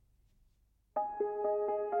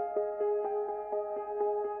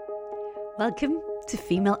Welcome to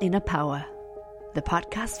Female Inner Power, the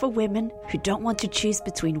podcast for women who don't want to choose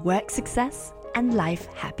between work success and life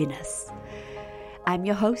happiness. I'm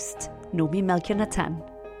your host, Nomi Melchior Natan,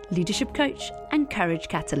 leadership coach and courage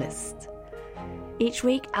catalyst. Each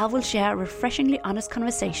week, I will share a refreshingly honest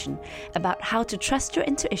conversation about how to trust your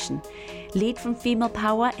intuition, lead from female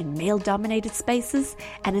power in male-dominated spaces,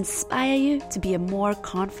 and inspire you to be a more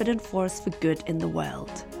confident force for good in the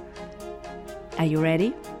world. Are you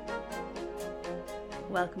ready?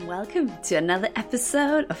 Welcome to another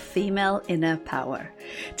episode of Female Inner Power.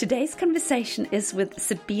 Today's conversation is with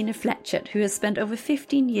Sabine Fletchert, who has spent over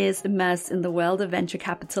 15 years immersed in the world of venture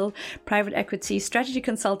capital, private equity, strategy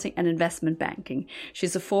consulting, and investment banking.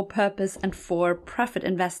 She's a for-purpose and for-profit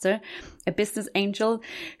investor, a business angel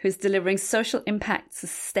who's delivering social impact,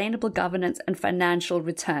 sustainable governance, and financial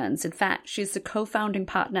returns. In fact, she's the co-founding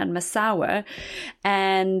partner at Massawa,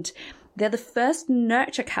 and they're the first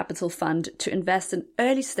nurture capital fund to invest in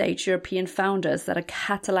early-stage European founders that are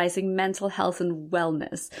catalyzing mental health and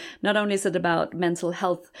wellness. Not only is it about mental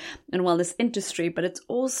health and wellness industry, but it's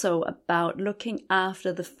also about looking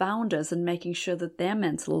after the founders and making sure that their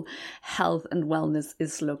mental health and wellness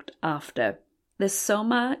is looked after. There's so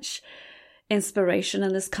much inspiration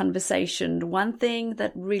in this conversation. One thing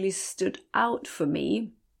that really stood out for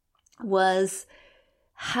me was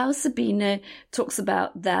how Sabine talks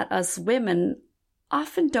about that as women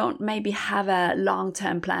often don't maybe have a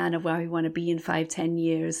long-term plan of where we want to be in 5-10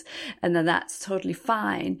 years, and then that's totally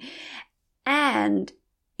fine. And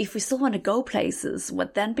if we still want to go places,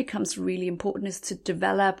 what then becomes really important is to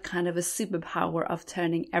develop kind of a superpower of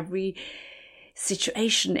turning every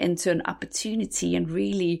situation into an opportunity and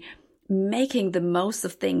really making the most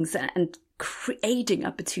of things and creating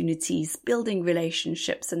opportunities, building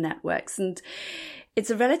relationships and networks. And it's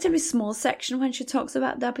a relatively small section when she talks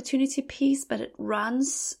about the opportunity piece, but it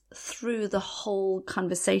runs through the whole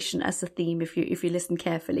conversation as a theme if you listen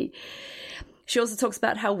carefully. She also talks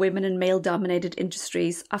about how women in male-dominated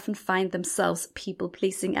industries often find themselves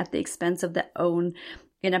people-pleasing at the expense of their own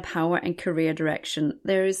inner power and career direction.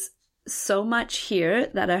 There is so much here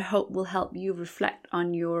that I hope will help you reflect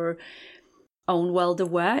on your own world of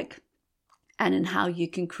work and in how you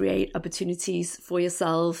can create opportunities for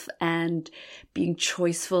yourself and being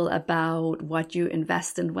choiceful about what you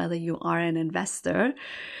invest in, whether you are an investor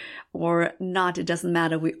or not. It doesn't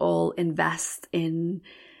matter. We all invest in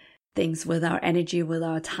things with our energy, with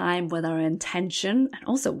our time, with our intention, and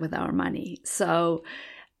also with our money. So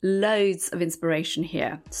loads of inspiration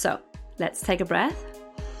here. So let's take a breath.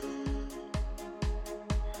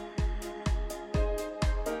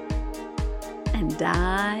 And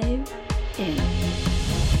dive in.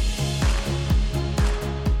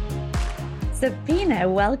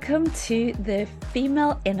 Sabine, welcome to the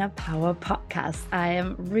Female Inner Power podcast. I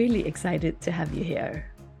am really excited to have you here.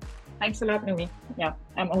 Thanks a lot, Numi. Yeah,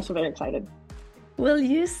 I'm also very excited. Will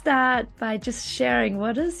you start by just sharing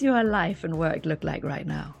what does your life and work look like right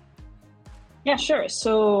now? Yeah, sure.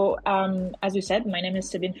 So, as you said, my name is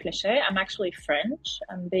Sabine Fletchert. I'm actually French.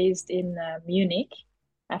 I'm based in Munich,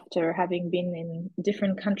 after having been in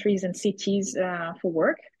different countries and cities for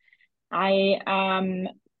work. I am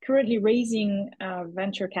currently raising a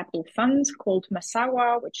venture capital fund called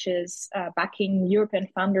Massawa, which is backing European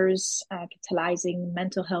founders, catalyzing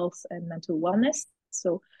mental health and mental wellness.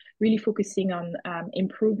 So really focusing on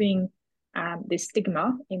improving the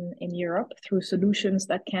stigma in Europe through solutions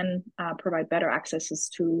that can provide better accesses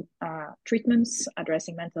to treatments,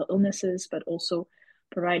 addressing mental illnesses, but also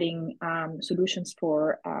providing solutions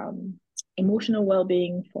for emotional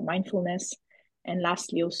well-being, for mindfulness, and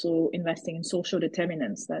lastly, also investing in social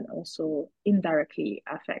determinants that also indirectly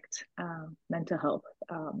affect mental health.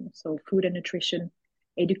 So food and nutrition,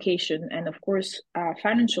 education, and of course,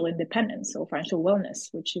 financial independence or financial wellness,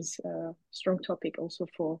 which is a strong topic also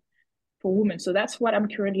for women. So that's what I'm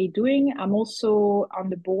currently doing. I'm also on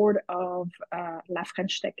the board of La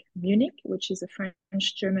French Tech Munich, which is a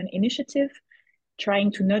French-German initiative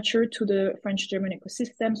trying to nurture to the French-German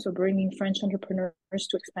ecosystem. So bringing French entrepreneurs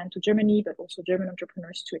to expand to Germany, but also German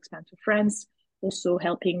entrepreneurs to expand to France. Also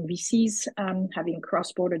helping VCs, having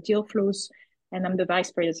cross-border deal flows. And I'm the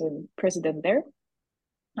vice president there.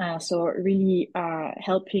 So really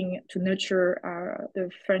helping to nurture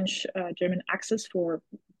the French-German access for,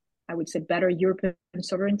 I would say, better European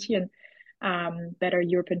sovereignty and better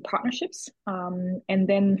European partnerships. And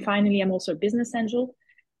then finally, I'm also a business angel.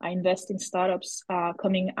 I invest in startups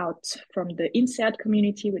coming out from the INSEAD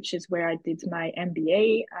community, which is where I did my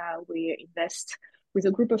MBA. We invest with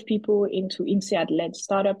a group of people into INSEAD-led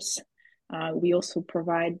startups We also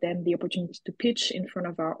provide them the opportunity to pitch in front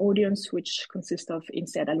of our audience, which consists of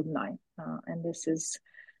INSEAD alumni. And this is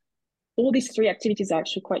all these three activities are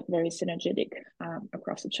actually quite very synergetic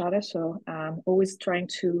across each other. So always trying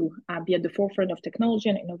to be at the forefront of technology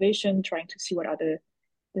and innovation, trying to see what are the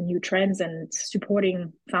new trends and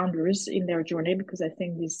supporting founders in their journey, because I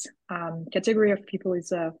think this category of people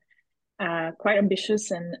is quite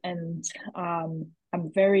ambitious, and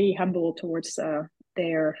I'm very humble towards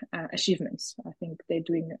their achievements. I think they're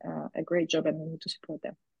doing a great job, and we need to support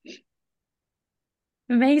them.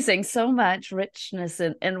 Amazing. So much richness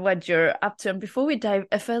in what you're up to. And before we dive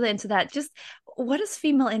further into that, just what does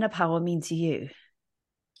female inner power mean to you?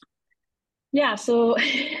 Yeah, so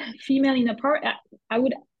female inner power, I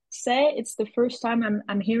would say it's the first time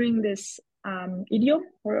I'm hearing this idiom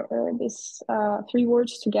or this three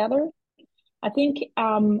words together. I think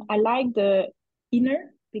I like the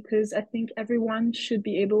inner, because I think everyone should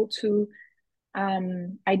be able to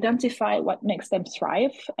identify what makes them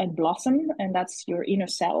thrive and blossom, and that's your inner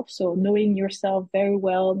self. So knowing yourself very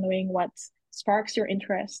well, knowing what sparks your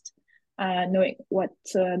interest, knowing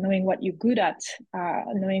what you're good at,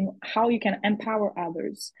 knowing how you can empower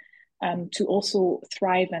others to also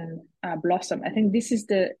thrive and blossom. I think this is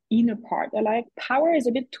the inner part. I like power is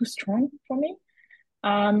a bit too strong for me,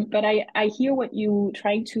 but I hear what you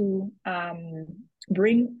trying to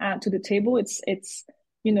bring to the table. It's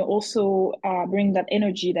also bring that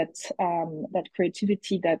energy, that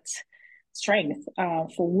creativity, that strength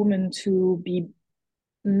for women to be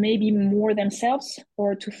maybe more themselves,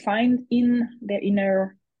 or to find in their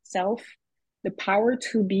inner self the power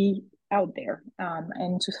to be out there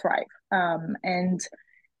and to thrive. And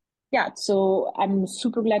yeah, so I'm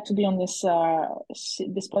super glad to be on this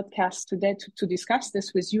podcast today to discuss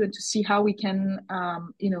this with you and to see how we can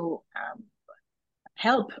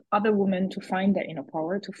help other women to find their inner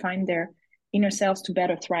power, to find their inner selves, to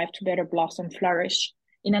better thrive, to better blossom, flourish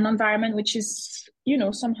in an environment which is,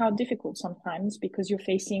 somehow difficult sometimes, because you're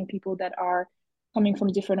facing people that are coming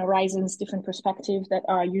from different horizons, different perspectives, that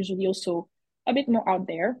are usually also a bit more out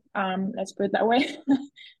there. Let's put it that way.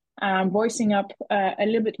 Voicing up a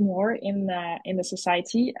little bit more in the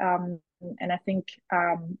society. And I think,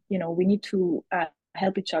 we need to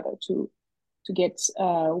help each other to get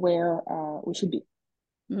where we should be.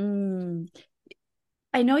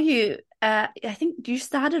 I know you, I think you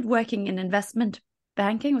started working in investment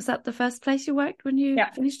banking. Was that the first place you worked when you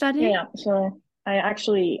finished studying? Yeah. So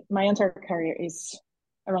my entire career is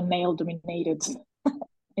around male-dominated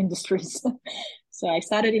industries. So I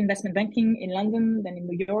started investment banking in London, then in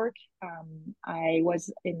New York. I was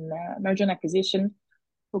in merger and acquisition,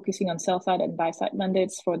 focusing on sell-side and buy-side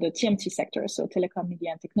mandates for the TMT sector, so telecom,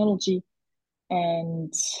 media, and technology.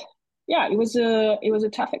 And yeah, it was a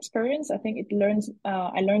tough experience. I think I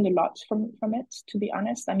learned a lot from it, to be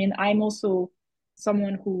honest. I mean, I'm also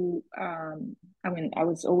someone who, I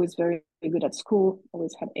was always very good at school,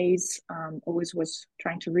 always had A's, always was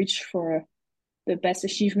trying to reach for the best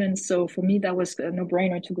achievements. So for me, that was a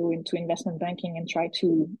no-brainer to go into investment banking and try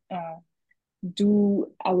to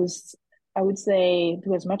I would say,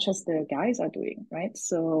 do as much as the guys are doing, right?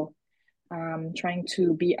 So trying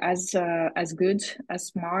to be as good, as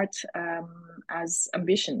smart, as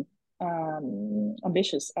ambitious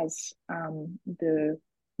as the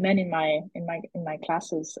men in my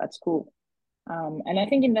classes at school. And I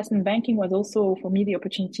think investment banking was also for me the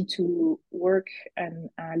opportunity to work and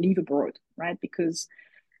live abroad, right? Because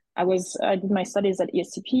I did my studies at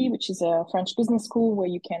ESCP, which is a French business school where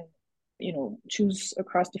you can, choose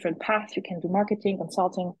across different paths. You can do marketing,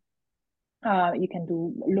 consulting. You can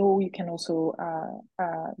do law. You can also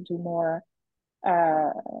do more.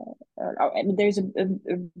 There's a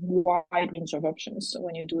wide range of options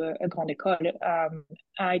when you do a grande école.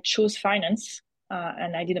 I chose finance,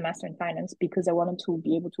 and I did a master in finance because I wanted to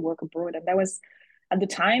be able to work abroad, and that was, at the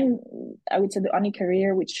time, I would say, the only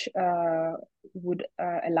career which would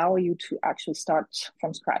allow you to actually start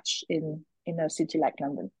from scratch in a city like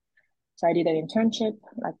London. So I did an internship,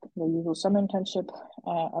 like the usual summer internship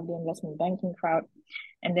of the investment banking crowd.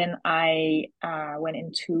 And then I went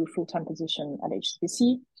into full-time position at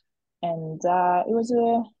HSBC. And it was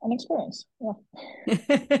an experience. Yeah.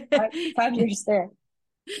 5 years there.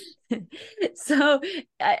 So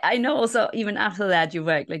I know also, even after that, you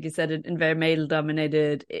worked, like you said, in very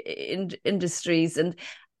male-dominated industries. And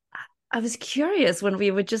I was curious when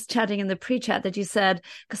we were just chatting in the pre-chat that you said,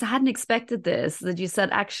 because I hadn't expected this, that you said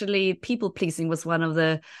actually people pleasing was one of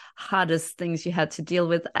the hardest things you had to deal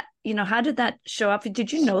with. How did that show up?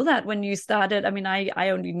 Did you know that when you started? I mean, I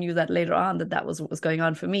only knew that later on that was what was going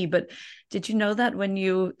on for me. But did you know that when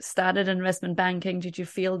you started investment banking? Did you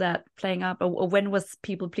feel that playing up, or when was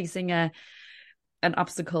people pleasing an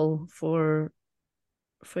obstacle for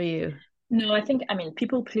you? No, I mean,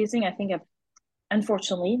 people pleasing, I think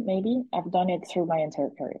unfortunately, maybe I've done it through my entire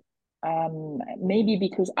career. Maybe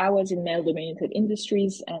because I was in male-dominated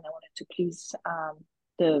industries and I wanted to please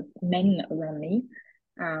the men around me.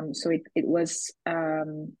 So it was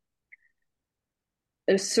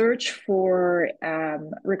a search for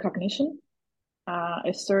recognition,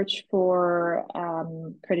 a search for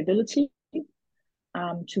credibility,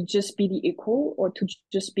 to just be the equal or to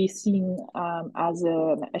just be seen as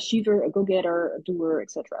an achiever, a go-getter, a doer,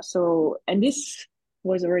 etc. So, and this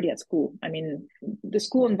was already at school. I mean, the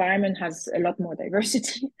school environment has a lot more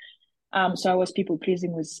diversity. So I was people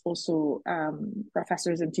pleasing with also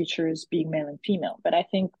professors and teachers being male and female. But I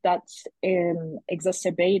think that's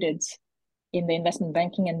exacerbated in the investment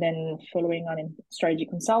banking and then following on in strategy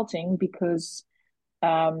consulting because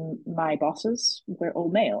my bosses were all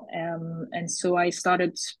male. And so I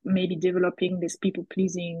started maybe developing this people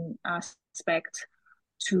pleasing aspect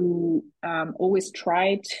to always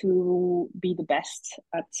try to be the best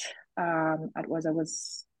at what I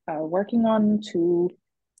was working on, to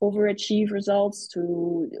overachieve results,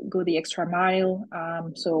 to go the extra mile.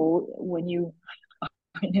 So when you are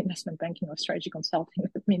in investment banking or strategy consulting,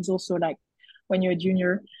 it means also like when you're a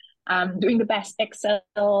junior, doing the best Excel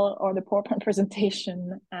or the PowerPoint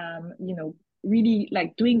presentation, really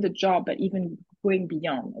like doing the job, but even going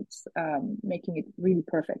beyond. It's making it really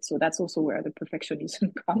perfect. So that's also where the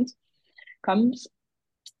perfectionism comes.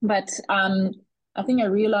 But I think I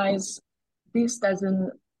realized this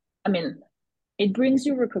doesn't, I mean, it brings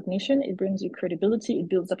you recognition, it brings you credibility, it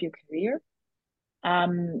builds up your career.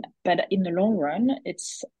 But in the long run,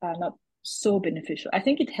 it's not so beneficial. I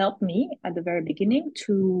think it helped me at the very beginning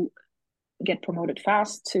to get promoted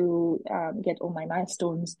fast, to get all my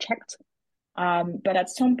milestones checked. But at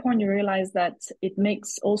some point you realize that it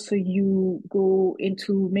makes also you go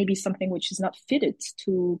into maybe something which is not fitted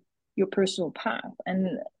to your personal path and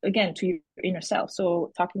again to your inner self.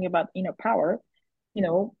 So talking about inner power,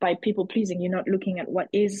 by people pleasing, you're not looking at what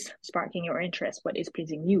is sparking your interest, what is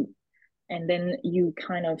pleasing you. And then you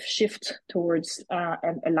kind of shift towards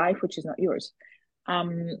a life which is not yours.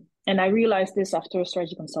 And I realized this after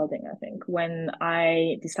strategy consulting, I think, when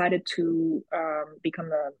I decided to become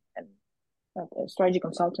a strategy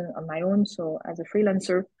consultant on my own, so as a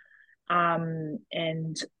freelancer,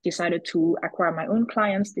 and decided to acquire my own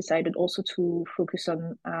clients, decided also to focus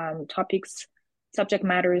on topics, subject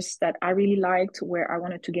matters that I really liked, where I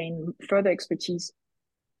wanted to gain further expertise.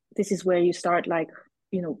 This is where you start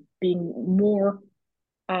being more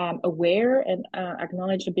aware and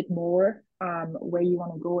acknowledge a bit more where you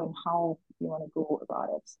want to go and how you want to go about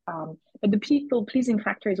it. But the people pleasing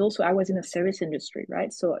factor is also, I was in a service industry,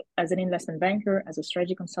 right? So as an investment banker, as a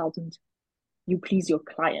strategy consultant, you please your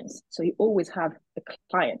clients. So you always have a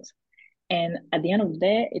client. And at the end of the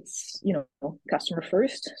day, it's, customer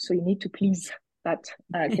first. So you need to please that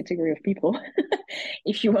category of people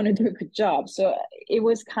if you want to do a good job. So it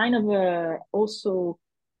was kind of also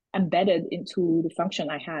embedded into the function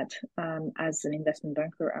I had as an investment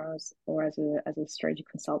banker or as a strategy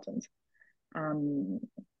consultant.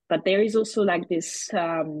 But there is also like this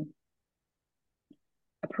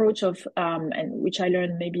approach of and which I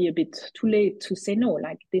learned maybe a bit too late to say no,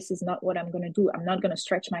 like this is not what I'm going to do. I'm not going to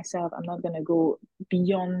stretch myself. I'm not going to go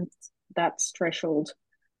beyond that threshold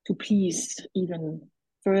to please even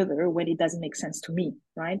further when it doesn't make sense to me,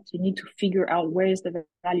 right? You need to figure out where is the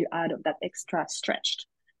value add of that extra stretched.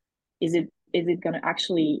 Is it going to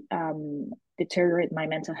actually deteriorate my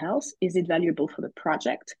mental health? Is it valuable for the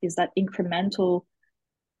project? Is that incremental,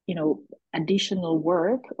 additional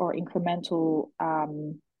work or incremental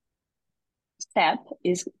step,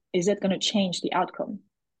 is it going to change the outcome?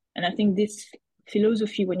 And I think this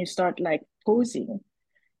philosophy, when you start like posing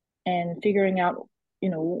and figuring out,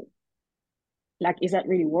 like, is that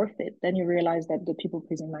really worth it? Then you realize that the people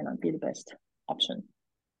pleasing might not be the best option.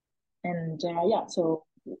 And so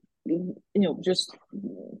just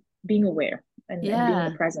being aware and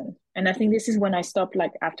being present. And I think this is when I stopped,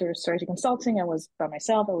 like after strategy consulting, I was by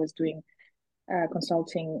myself. I was doing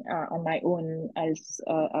consulting on my own as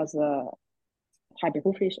a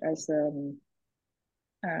freiberuflich, as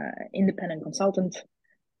independent consultant,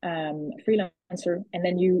 freelancer. And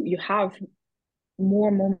then you have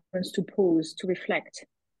more moments to pause, to reflect,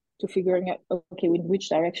 to figuring out, okay, in which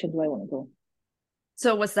direction do I want to go?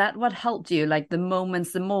 So was that what helped you? Like the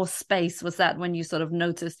moments, the more space, was that when you sort of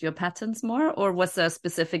noticed your patterns more, or was there a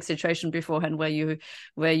specific situation beforehand where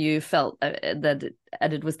you felt that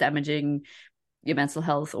it was damaging your mental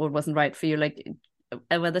health or it wasn't right for you? Like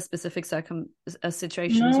were there specific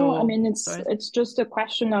situations No, I or mean stories? it's just a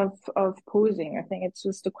question of posing. I think it's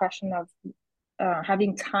just a question of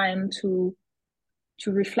having time to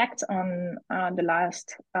reflect on the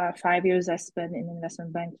last 5 years I spent in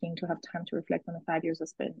investment banking, to have time to reflect on the 5 years I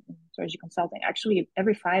spent in strategy consulting. Actually,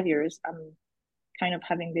 every 5 years, I'm kind of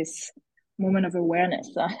having this moment of awareness.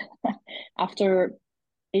 After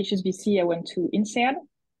HSBC, I went to INSEAD.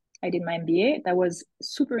 I did my MBA. That was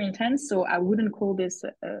super intense, so I wouldn't call this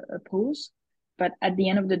a pause. But at the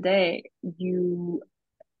end of the day, you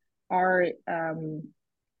are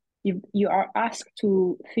you are asked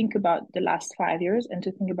to think about the last 5 years and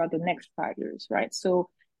to think about the next 5 years, right? So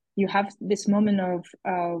you have this moment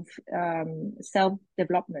of self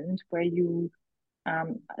development where you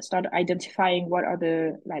start identifying what are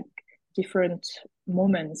the like different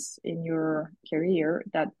moments in your career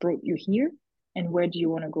that brought you here and where do you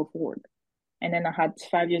want to go forward. And then I had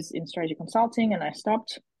 5 years in strategy consulting and I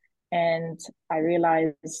stopped, and I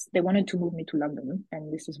realized they wanted to move me to London.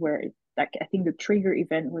 And this is where it, like, I think the trigger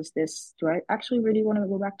event was this: do I actually really want to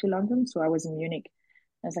go back to London? So I was in Munich.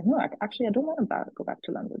 I was like, no, actually, I don't want to go back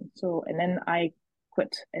to London. So, and then I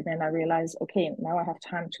quit. And then I realized, okay, now I have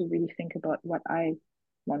time to really think about what I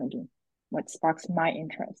want to do, what sparks my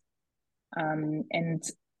interest. And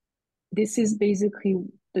this is basically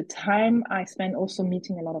the time I spend also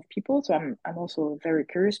meeting a lot of people. So I'm also a very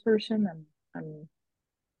curious person. I'm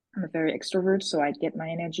a very extrovert, so I get my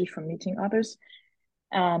energy from meeting others.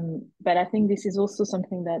 But I think this is also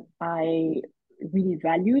something that I really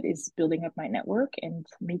valued, is building up my network and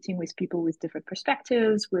meeting with people with different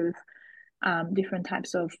perspectives, with different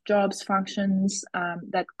types of jobs, functions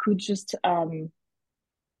that could just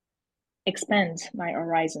expand my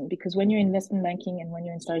horizon. Because when you're in investment banking and when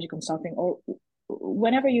you're in strategy consulting, or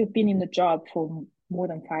whenever you've been in the job for more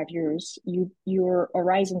than 5 years, your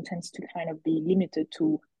horizon tends to kind of be limited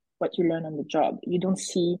to what you learn on the job. You don't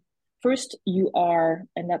see, first you are,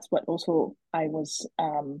 and that's what also I was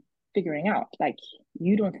figuring out, like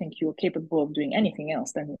you don't think you're capable of doing anything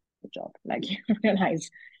else than the job. Like you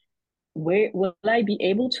realize, where will I be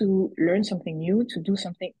able to learn something new, to do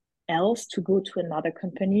something else, to go to another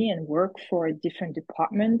company and work for a different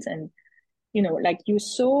department? And like you're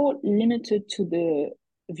so limited to the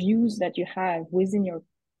views that you have within your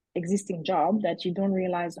existing job that you don't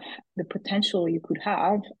realize the potential you could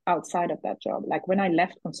have outside of that job. Like when I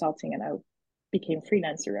left consulting and I became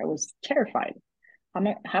freelancer, I was terrified. How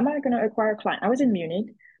am I going to acquire a client? I was in Munich.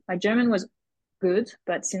 My German was good,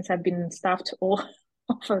 but since I've been staffed all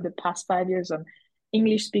over the past 5 years on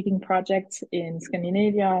English speaking projects in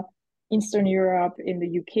Scandinavia, Eastern Europe, in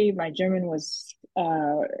the UK, my German was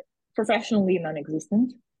professionally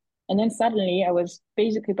non-existent. And then suddenly I was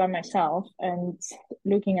basically by myself and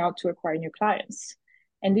looking out to acquire new clients.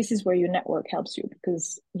 And this is where your network helps you,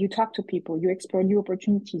 because you talk to people, you explore new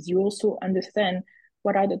opportunities, you also understand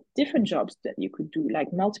what are the different jobs that you could do,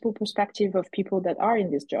 like multiple perspective of people that are in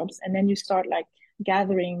these jobs. And then you start like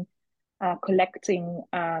gathering, collecting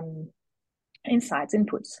insights,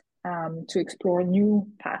 inputs to explore a new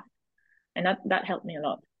path. And that helped me a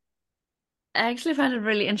lot. I actually find it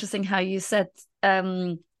really interesting how you said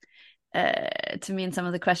to me in some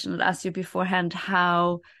of the questions I asked you beforehand,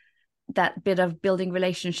 how that bit of building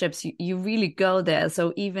relationships, you really go there.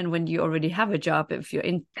 So even when you already have a job, if you're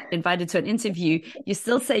invited to an interview, you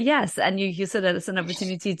still say yes, and you said that it's an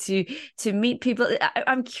opportunity to meet people.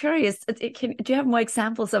 I'm curious, do you have more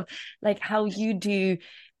examples of like how you do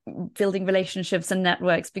building relationships and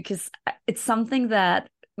networks? Because it's something that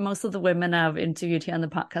most of the women I've interviewed here on the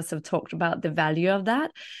podcast have talked about the value of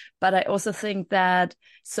that. But I also think that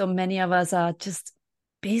so many of us are just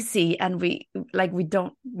busy and we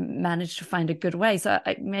don't manage to find a good way. So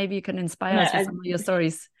maybe you can inspire us with some of your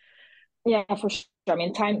stories. Yeah, for sure. I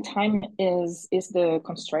mean, time is the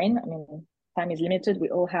constraint. I mean, time is limited. We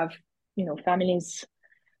all have, families,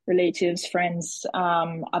 relatives, friends,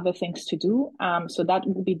 other things to do. So that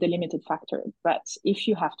will be the limited factor. But if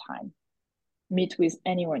you have time, meet with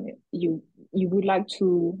anyone you would like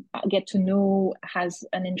to get to know, has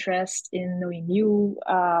an interest in knowing you.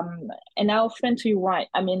 And I'll explain to you why.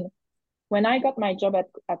 I mean, when I got my job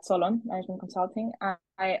at Solon Management Consulting,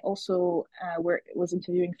 I also was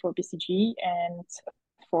interviewing for BCG and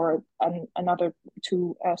for another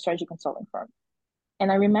two strategy consulting firm.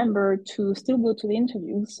 And I remember to still go to the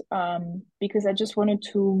interviews because I just wanted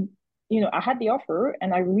to I had the offer,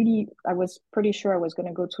 and I was pretty sure I was going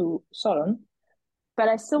to go to Solon, but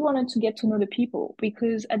I still wanted to get to know the people,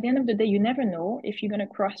 because at the end of the day, you never know if you're going to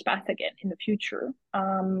cross paths again in the future.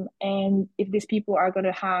 And if these people are going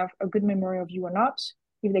to have a good memory of you or not,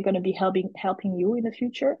 if they're going to be helping you in the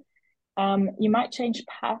future. You might change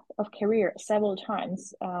path of career several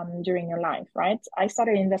times during your life, right? I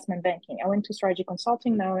started investment banking. I went to strategy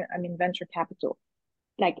consulting. Now I'm in venture capital.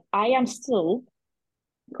 Like, I am still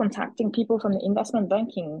contacting people from the investment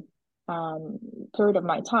banking period of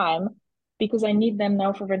my time, because I need them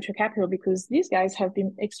now for venture capital, because these guys have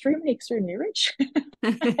been extremely, extremely rich.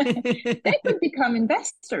 They could become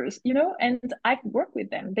investors, and I could work with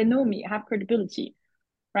them. They know me, I have credibility,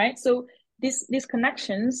 right? So these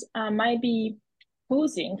connections might be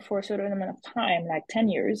posing for a certain amount of time, like 10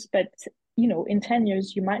 years, but in 10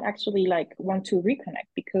 years you might actually like want to reconnect,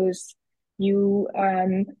 because you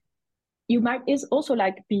might is also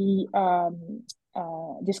like be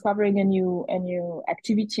discovering a new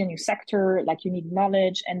activity, a new sector, like you need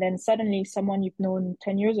knowledge, and then suddenly someone you've known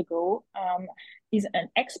 10 years ago is an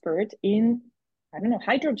expert in, I don't know,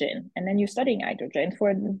 hydrogen, and then you're studying hydrogen for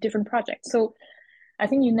a different project. So I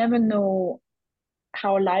think you never know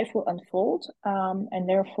how life will unfold, and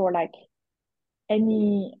therefore, like,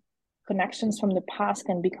 any connections from the past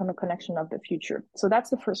can become a connection of the future. So that's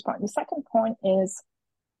the first point. The second point is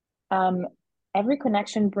every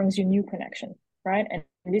connection brings you new connection, right? And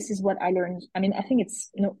this is what I learned. I mean, I think it's,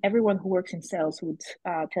 everyone who works in sales would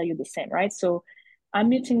tell you the same, right? So I'm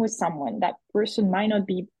meeting with someone. That person might not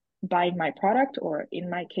be buying my product, or in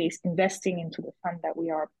my case, investing into the fund that we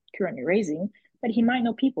are currently raising, but he might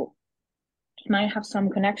know people. He might have some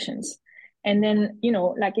connections. And then,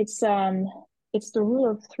 like, it's the rule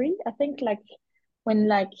of three, I think, like, when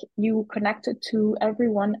like you connected to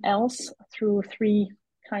everyone else through three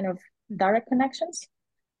kind of direct connections.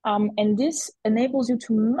 And this enables you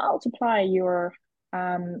to multiply your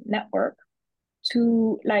network,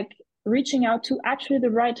 to like reaching out to actually the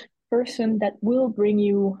right person that will bring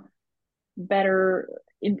you better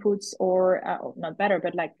inputs, or not better,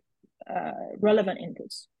 but like relevant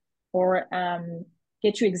inputs, or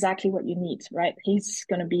get you exactly what you need, right? He's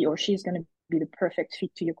going to be, or she's going to be the perfect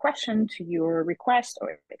fit to your question, to your request,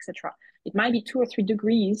 or etc. It might be 2 or 3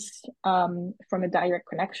 degrees from a direct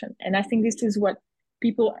connection. And I think this is what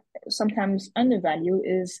people sometimes undervalue,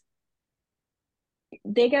 is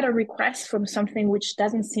they get a request from something which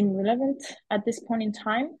doesn't seem relevant at this point in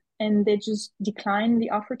time, and they just decline the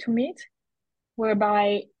offer to meet.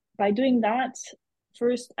 Whereby, by doing that,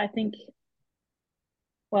 first, I think,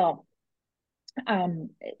 well,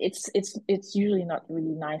 it's usually not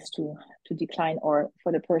really nice to decline, or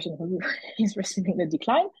for the person who is receiving the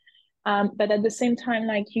decline. But at the same time,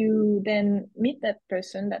 like, you then meet that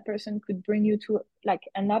person could bring you to like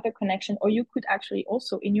another connection, or you could actually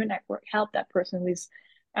also in your network help that person with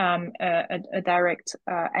a direct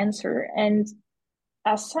answer. And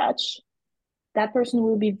as such, that person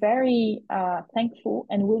will be very thankful,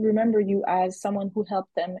 and will remember you as someone who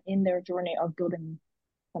helped them in their journey of building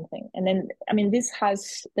something. And then, I mean, this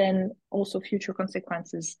has then also future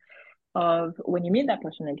consequences of when you meet that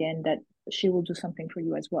person again, that she will do something for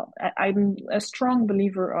you as well. I'm a strong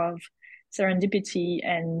believer of serendipity,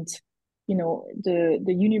 and the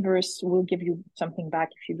universe will give you something back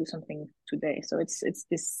if you do something today. So it's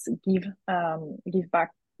this give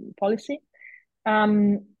back policy.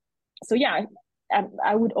 So yeah,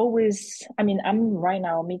 I would always, I mean, I'm right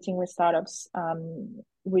now meeting with startups,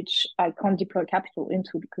 which I can't deploy capital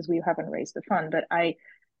into because we haven't raised the fund, but I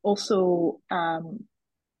also, I'm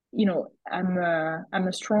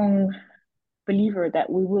a strong believer that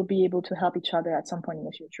we will be able to help each other at some point in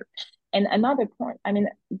the future. And another point, I mean,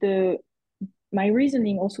 my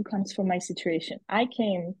reasoning also comes from my situation. I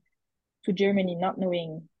came to Germany not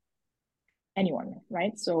knowing anyone,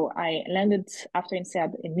 right? So I landed after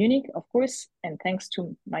INSEAD in Munich, of course, and thanks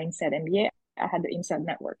to my INSEAD MBA, I had the INSEAD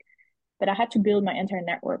network. But I had to build my entire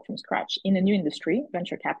network from scratch in a new industry,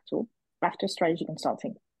 venture capital, after strategy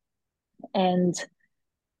consulting. And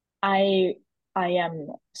I am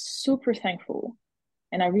super thankful,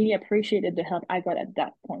 and I really appreciated the help I got at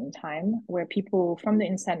that point in time, where people from the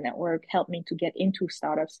INSEAD network helped me to get into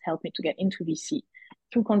startups, helped me to get into VC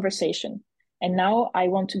through conversation. And now I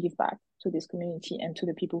want to give back to this community and to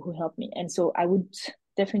the people who helped me. And so I would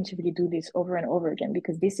definitively do this over and over again,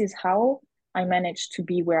 because this is how I managed to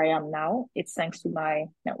be where I am now. It's thanks to my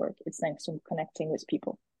network. It's thanks to connecting with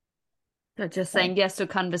people. So just saying yes to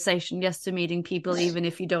conversation, yes to meeting people, even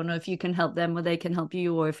if you don't know if you can help them or they can help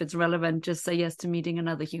you, or if it's relevant, just say yes to meeting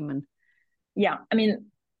another human. Yeah. I mean,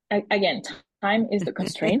 again, time is the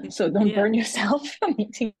constraint. So don't Yeah. burn yourself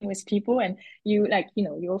meeting with people. And you like,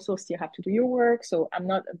 you also still have to do your work. So I'm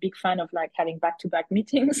not a big fan of like having back-to-back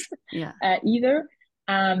meetings Yeah. either.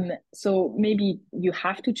 So maybe you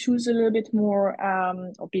have to choose a little bit more,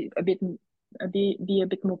 or be a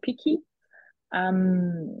bit more picky.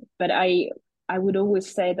 But I would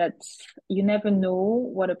always say that you never know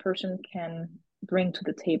what a person can bring to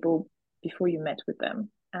the table before you met with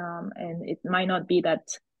them. And it might not be that,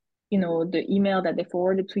 the email that they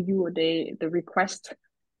forwarded to you or the request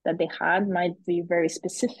that they had might be very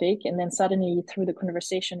specific. And then suddenly through the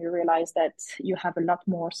conversation, you realize that you have a lot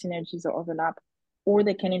more synergies or overlap, or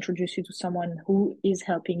they can introduce you to someone who is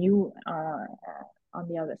helping you on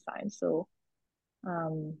the other side. So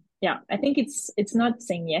yeah, I think it's not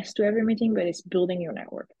saying yes to every meeting, but it's building your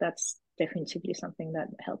network. That's definitively something that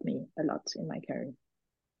helped me a lot in my career.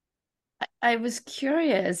 I was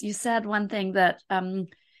curious. You said one thing that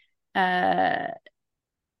uh,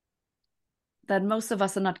 that most of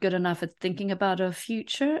us are not good enough at thinking about our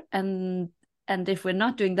future, and if we're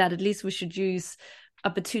not doing that, at least we should use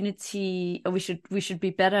opportunity, or we should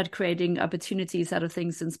be better at creating opportunities out of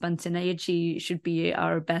things, and spontaneity should be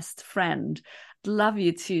our best friend. I'd love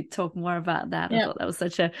you to talk more about that. I Yeah. thought that was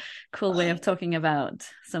such a cool way of talking about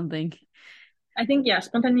something. I think, yeah,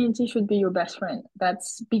 spontaneity should be your best friend.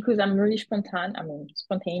 That's because I'm really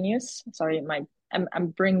spontaneous. Sorry, I'm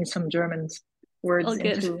bringing some German All words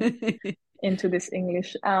good. into this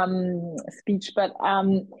English speech, but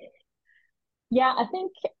yeah, I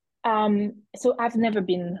think so I've never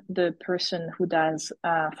been the person who does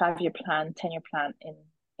a 5-year plan, 10-year plan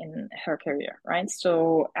in her career, right?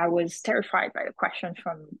 So I was terrified by the question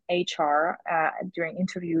from HR during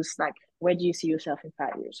interviews, like, where do you see yourself in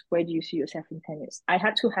 5 years? Where do you see yourself in 10 years? I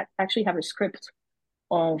had to actually have a script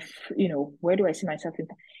of, where do I see myself in,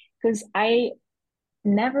 because I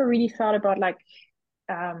never really thought about like,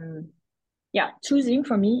 yeah, choosing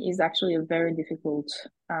for me is actually a very difficult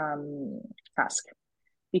task,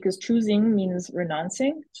 because choosing means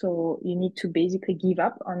renouncing. So you need to basically give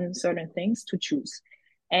up on certain things to choose.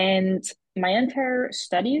 And my entire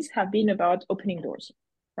studies have been about opening doors,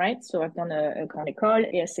 right? So I've done a Grande École,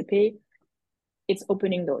 ESCP. It's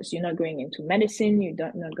opening doors. You're not going into medicine.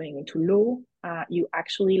 Not going into law. You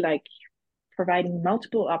actually like providing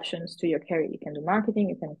multiple options to your career. You can do marketing,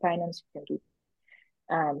 you can do finance, you can do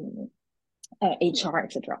HR,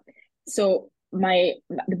 etc. So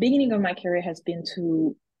the beginning of my career has been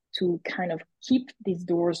to kind of keep these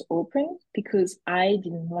doors open because I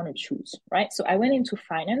didn't want to choose, right? So I went into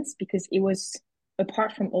finance because it was,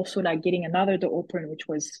 apart from also like getting another door open, which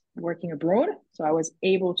was working abroad. So I was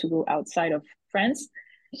able to go outside of France.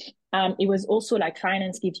 It was also like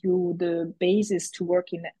finance gives you the basis to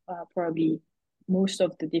work in probably most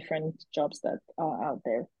of the different jobs that are out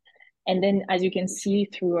there. And then, as you can see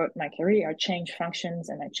throughout my career, I changed functions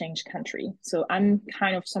and I changed country. So I'm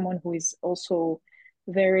kind of someone who is also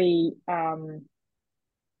very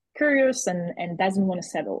curious and doesn't want to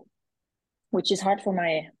settle, which is hard for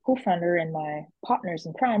my co-founder and my partners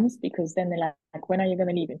in crimes, because then they're like, when are you going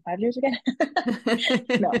to leave? In 5 years again?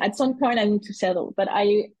 No, at some point I need to settle. But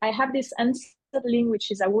I have this unsettling, which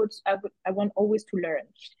is I want always to learn.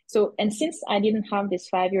 So, and since I didn't have this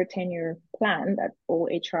 5-year, 10-year plan that all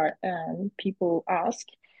HR people ask,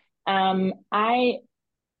 I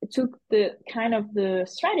took the kind of the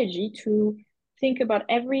strategy to think about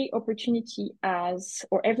every opportunity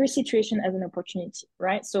or every situation as an opportunity,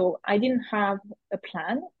 right? So I didn't have a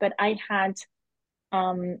plan, but I had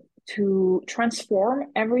to transform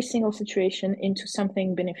every single situation into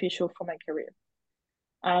something beneficial for my career.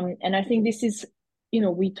 And I think this is,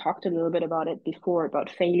 we talked a little bit about it before, about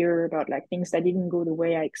failure, about like things that didn't go the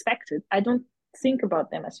way I expected. I don't think about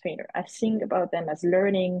them as failure. I think about them as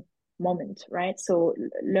learning moment, right? So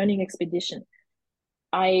learning expedition.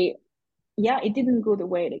 It didn't go the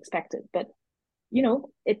way I expected, but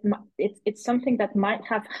it's something that might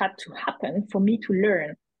have had to happen for me to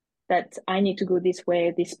learn that I need to go this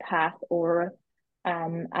way, this path, or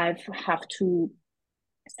I have to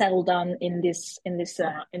settle down in this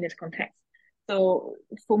context. So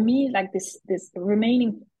for me, like this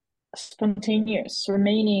remaining spontaneous,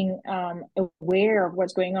 remaining aware of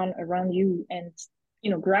what's going on around you, and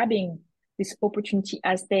grabbing this opportunity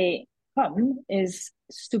as they come is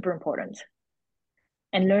super important,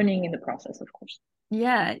 and learning in the process, of course.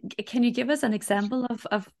 Yeah. Can you give us an example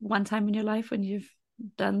of one time in your life when you've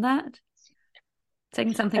done that?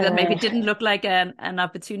 Taking something that maybe didn't look like an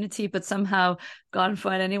opportunity, but somehow gone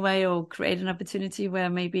for it anyway, or create an opportunity where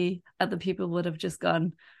maybe other people would have just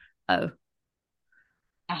gone, oh.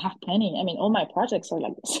 I have plenty. I mean, all my projects are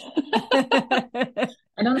like this.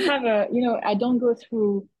 I don't have I don't go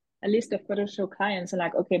through a list of potential clients and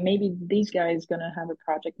like, okay, maybe these guys gonna have a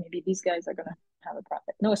project, maybe these guys are gonna have a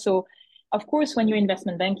project. No, so of course, when you're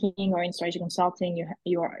investment banking or in strategy consulting,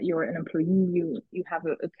 you're an employee, you have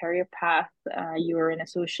a career path, you're an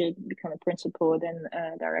associate, become a principal, then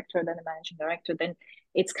a director, then a managing director, then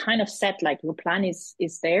it's kind of set, like your plan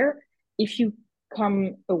is there. If you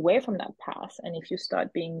come away from that path and if you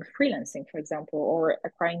start being freelancing, for example, or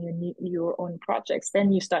acquiring your own projects,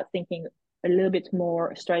 then you start thinking a little bit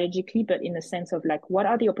more strategically, but in the sense of like, what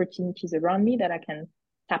are the opportunities around me that I can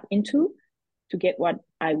tap into to get what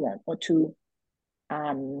I want, or to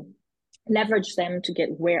leverage them to get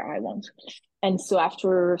where I want. And so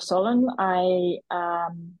after Solon, I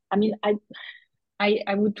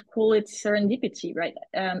would call it serendipity, right?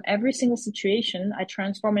 Every single situation, I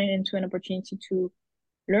transform it into an opportunity to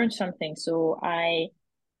learn something. So I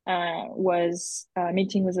was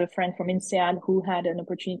meeting with a friend from INSEAD who had an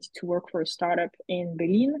opportunity to work for a startup in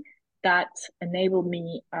Berlin that enabled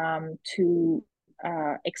me to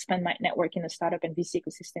expand my network in the startup and VC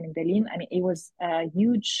ecosystem in Berlin. I mean, it was a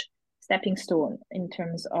huge stepping stone in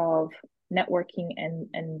terms of networking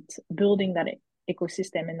and building that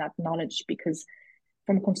ecosystem and that knowledge, because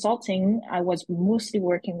from consulting, I was mostly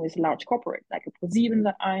working with large corporate, like a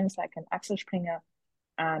ProSiebenSat.1, like an Axel Springer,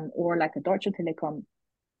 or like a Deutsche Telekom,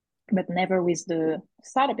 but never with the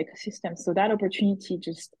startup ecosystem. So that opportunity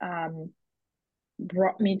just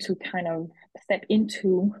brought me to kind of step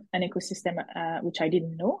into an ecosystem which I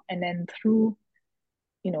didn't know, and then through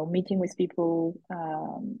meeting with people,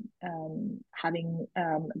 having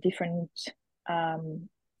different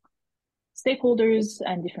stakeholders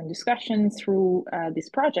and different discussions through this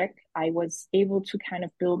project, I was able to kind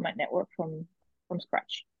of build my network from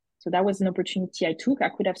scratch. So that was an opportunity I took. I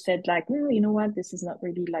could have said like, you know what, this is not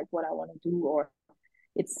really like what I want to do, or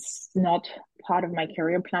it's not part of my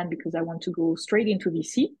career plan because I want to go straight into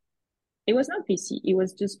VC. It was not VC. It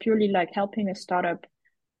was just purely like helping a startup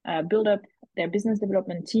build up their business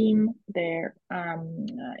development team, their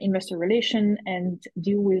investor relation, and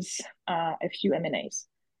deal with a few M&As.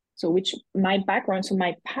 So which my background, so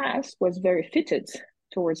my past was very fitted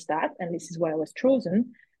towards that. And this is why I was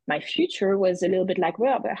chosen. My future was a little bit like,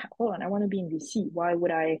 well, but hold on, I want to be in VC. Why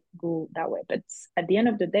would I go that way? But at the end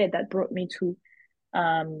of the day, that brought me to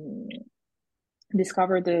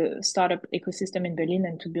discover the startup ecosystem in Berlin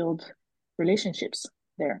and to build relationships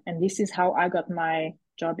there. And this is how I got my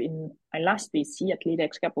job in my last VC at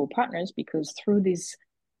LeadX Capital Partners, because through these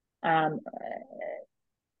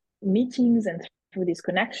meetings and through these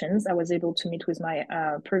connections, I was able to meet with my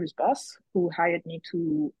previous boss, who hired me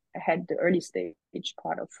to head the early stage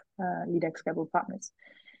part of LeadX Capital Partners.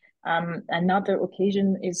 Another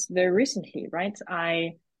occasion is very recently, right?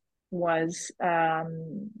 I was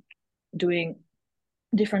doing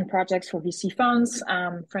different projects for VC funds,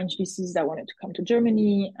 French VCs that wanted to come to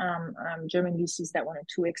Germany, German VCs that wanted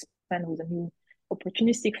to expand with a new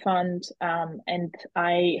opportunistic fund. And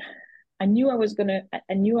I knew I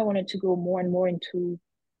wanted to go more and more into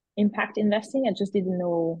impact investing. I just didn't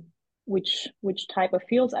know which type of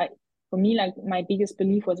fields. For me, like my biggest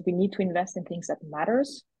belief was we need to invest in things that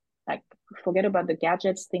matters. Like forget about the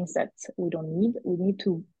gadgets, things that we don't need. We need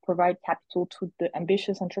to provide capital to the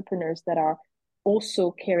ambitious entrepreneurs that are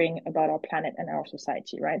also caring about our planet and our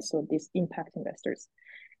society, right? So these impact investors.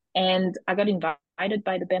 And I got invited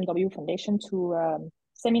by the BMW Foundation to a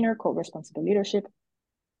seminar called Responsible Leadership,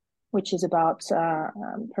 which is about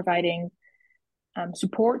providing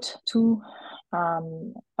support to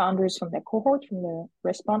founders from their cohort, from the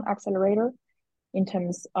Respond Accelerator, in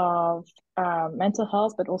terms of mental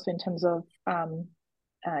health, but also in terms of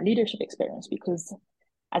leadership experience. Because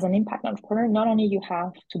as an impact entrepreneur, not only you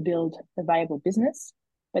have to build a viable business,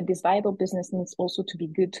 but this viable business needs also to be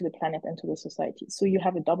good to the planet and to the society. So you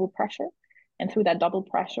have a double pressure. And through that double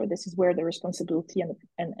pressure, this is where the responsibility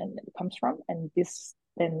and comes from. And this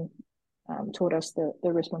then taught us the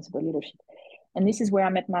responsible leadership. And this is where I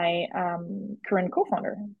met my current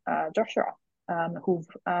co-founder, Joshua, who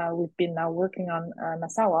we've been now working on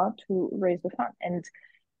Nasawa to raise the fund. And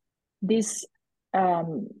this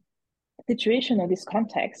situation or this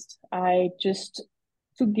context, I just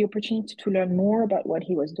took the opportunity to learn more about what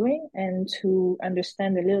he was doing and to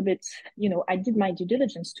understand a little bit, I did my due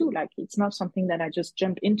diligence too. Like it's not something that I just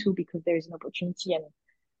jump into because there is an opportunity and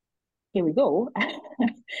here we go.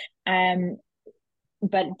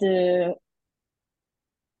 But the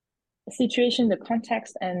situation, the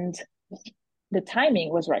context, and the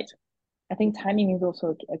timing was right. I think timing is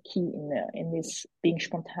also a key in this being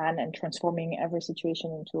spontan and transforming every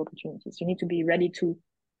situation into opportunities. You need to be ready to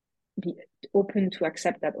be open to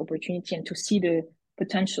accept that opportunity and to see the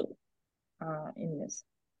potential in this.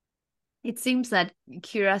 It seems that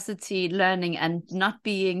curiosity, learning, and not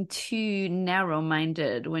being too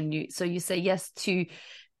narrow-minded so you say yes to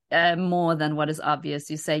more than what is obvious.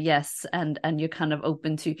 You say yes, and you're kind of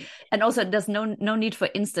open to, and also there's no need for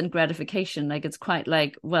instant gratification. Like it's quite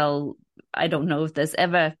like, well, I don't know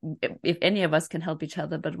if any of us can help each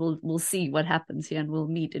other, but we'll see what happens here, and we'll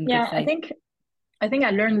meet in good faith. I think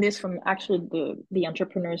I learned this from actually the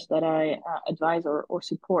entrepreneurs that I advise or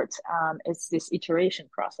support. It's this iteration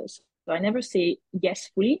process. So I never say yes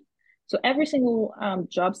fully. So every single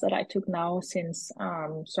jobs that I took now since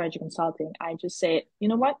strategy consulting, I just say, you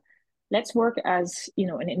know what, let's work as, you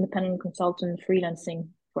know, an independent consultant freelancing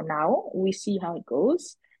for now. We see how it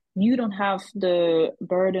goes. You don't have the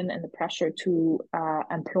burden and the pressure to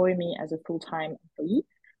employ me as a full-time employee.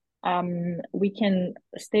 We can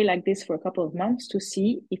stay like this for a couple of months to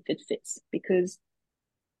see if it fits, because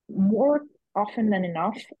more often than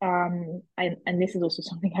enough, and this is also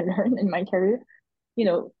something I learned in my career, you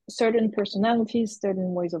know, certain personalities,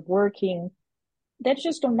 certain ways of working, that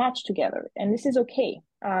just don't match together. And this is okay.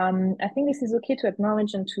 I think this is okay to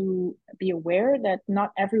acknowledge and to be aware that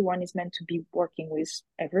not everyone is meant to be working with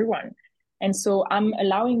everyone. And so I'm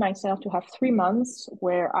allowing myself to have 3 months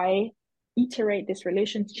where I iterate this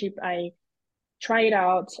relationship. I try it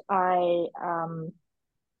out. I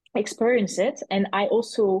experience it. And I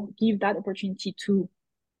also give that opportunity to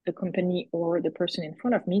the company or the person in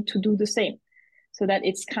front of me to do the same, so that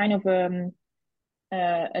it's kind of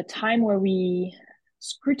a time where we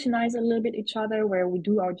scrutinize a little bit each other, where we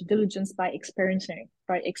do our due diligence by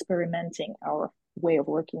experimenting our way of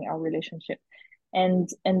working, our relationship. And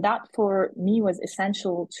that for me was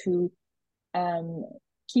essential to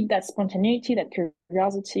keep that spontaneity, that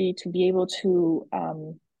curiosity, to be able to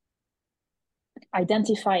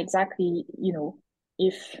identify exactly, you know,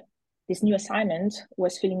 if this new assignment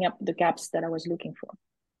was filling up the gaps that I was looking for.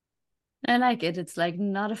 I like it. It's like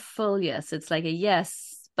not a full yes. It's like a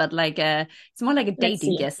yes, but like it's more like a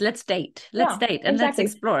dating yes. Let's date. Let's date and exactly.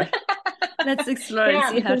 Let's explore. Let's explore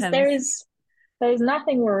and see how it happens. There is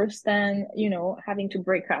nothing worse than, you know, having to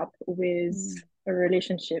break up with a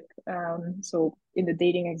relationship. So in the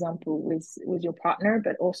dating example with your partner,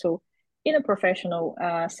 but also in a professional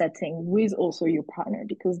setting with also your partner,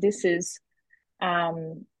 because this is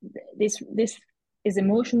this is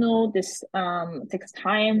emotional. This takes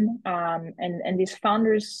time, and this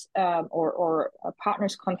founders or a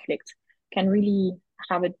partners conflict can really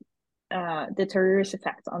have a deteriorous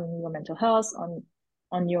effect on your mental health,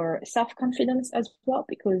 on your self-confidence as well,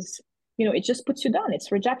 because, you know, it just puts you down.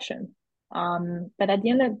 It's rejection. But at the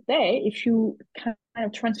end of the day, if you kind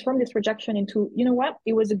of transform this rejection into, you know what,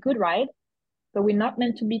 it was a good ride, but we're not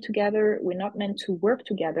meant to be together. We're not meant to work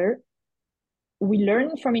together. We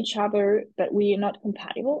learn from each other, but we are not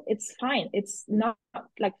compatible. It's fine. It's not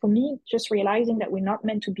like, for me, just realizing that we're not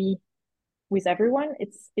meant to be with everyone.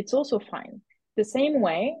 It's also fine. The same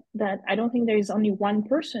way that I don't think there is only one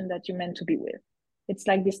person that you're meant to be with. It's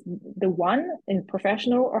like this, the one in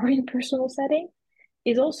professional or in personal setting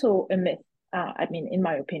is also a myth. I mean, in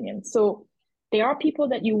my opinion. So there are people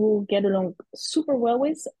that you will get along super well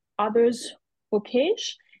with, others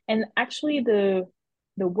okay-ish. And actually the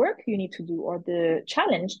work you need to do, or the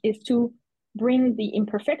challenge, is to bring the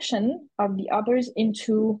imperfection of the others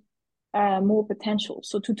into more potential.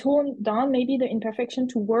 So to tone down maybe the imperfection,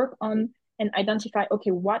 to work on and identify,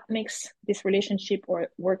 okay, what makes this relationship or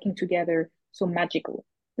working together so magical?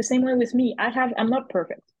 The same way with me, I'm not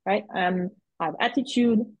perfect, right? I have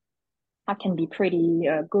attitude. I can be pretty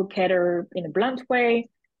go-getter in a blunt way.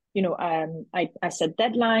 You know, I set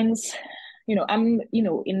deadlines. You know, I'm, you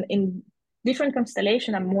know, in different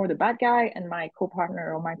constellation, I'm more the bad guy, and my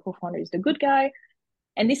co-partner or my co-founder is the good guy.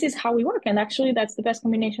 And this is how we work. And actually, that's the best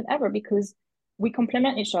combination ever, because we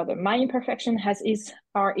complement each other. My imperfection is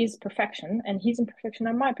perfection, and his imperfection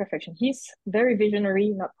are my perfection. He's very visionary,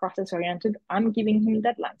 not process oriented. I'm giving him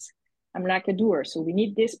deadlines. I'm like a doer. So we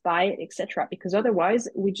need this by, etc. Because otherwise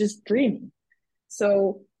we just dream.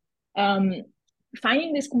 So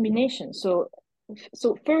finding this combination. So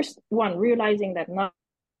first one, realizing that not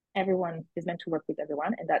everyone is meant to work with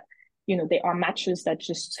everyone, and that, you know, there are matches that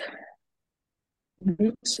just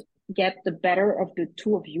won't get the better of the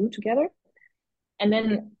two of you together. And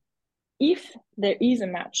then if there is a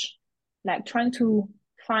match, like trying to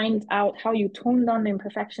find out how you tone down the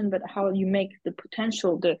imperfection, but how you make the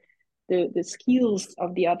potential, the skills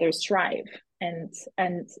of the others thrive, and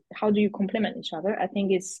how do you complement each other, I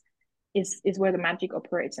think is where the magic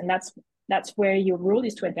operates. And that's where your role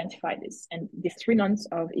is, to identify this. And these 3 months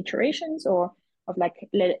of iterations, or of like,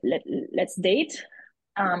 let's date,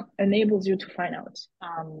 enables you to find out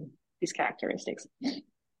these characteristics.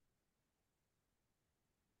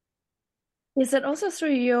 Is it also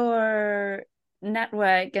through your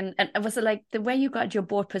network and was it like the way you got your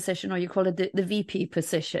board position, or you call it the VP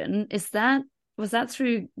position, was that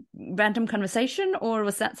through random conversation, or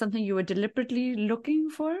was that something you were deliberately looking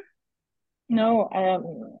for? No,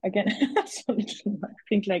 again, absolutely not. I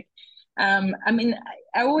think like, I mean,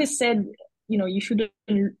 I always said, you shouldn't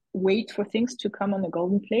wait for things to come on the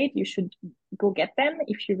golden plate. You should go get them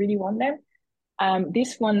if you really want them.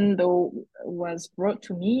 This one, though, was brought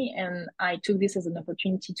to me, and I took this as an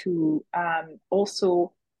opportunity to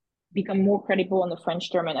also become more credible on the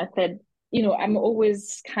French German. I said, I'm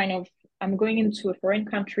always I'm going into a foreign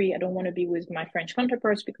country. I don't want to be with my French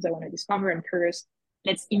counterparts because I want to discover and curious.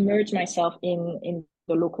 Let's immerse myself in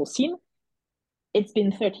the local scene. It's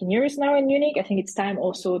been 13 years now in Munich. I think it's time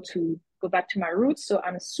also to go back to my roots. So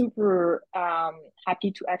I'm super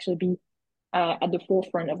happy to actually be at the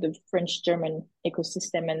forefront of the French-German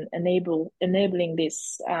ecosystem and enabling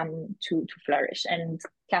this to flourish. And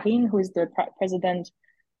Karine, who is the president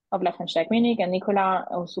of La French Tech Munich, and Nicolas,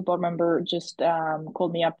 also board member, just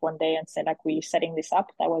called me up one day and said, like, we're setting this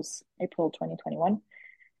up. That was April 2021.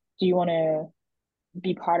 Do you want to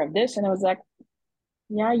be part of this? And I was like,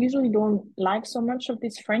 yeah, I usually don't like so much of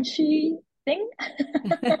this Frenchy thing.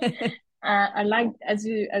 I like, as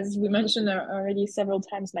we mentioned already several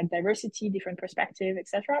times, like diversity, different perspective,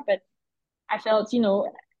 etc. But I felt,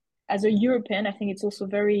 as a European, I think it's also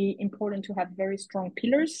very important to have very strong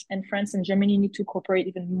pillars, and France and Germany need to cooperate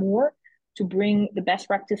even more to bring the best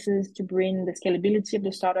practices, to bring the scalability of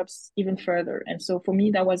the startups even further. And so for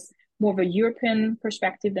me, that was more of a European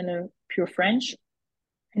perspective than a pure French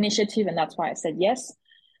initiative, and that's why I said yes.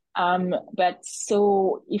 But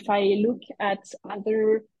so if I look at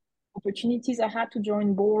other opportunities I had to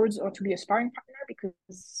join boards or to be a sparring partner,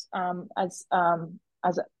 because as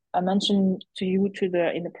I mentioned to you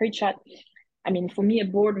in the pre-chat, I mean, for me, a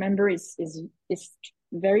board member is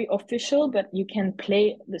very official, but you can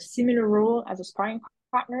play the similar role as a sparring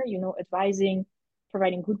partner, advising,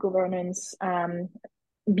 providing good governance,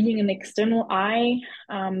 being an external eye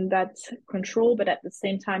that control, but at the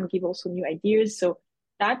same time give also new ideas. So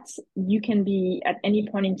that you can be at any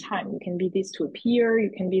point in time. You can be this to a peer,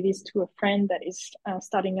 you can be this to a friend that is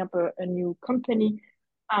starting up a new company.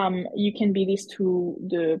 You can be this to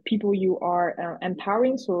the people you are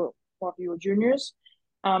empowering, so of your juniors.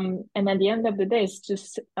 And at the end of the day, it's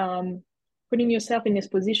just putting yourself in this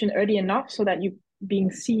position early enough so that you're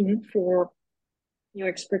being seen for your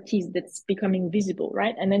expertise that's becoming visible,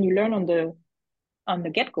 right? And then you learn on the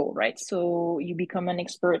get-go, right? So you become an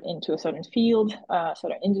expert into a certain field,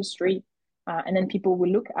 certain industry, and then people will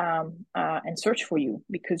look and search for you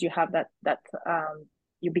because you have that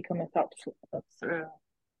you become a thought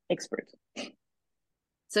expert.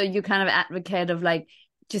 So you kind of advocate of like,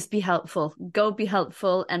 just be helpful, go be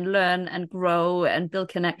helpful and learn and grow and build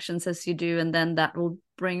connections as you do, and then that will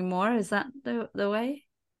bring more. Is that the way?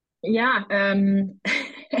 Yeah,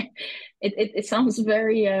 it sounds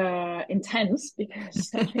very intense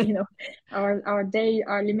because our day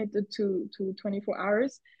are limited to 24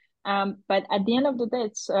 hours. But at the end of the day,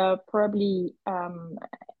 it's probably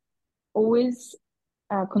always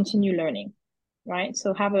continue learning, right?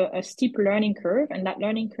 So have a steep learning curve, and that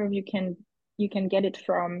learning curve you can get it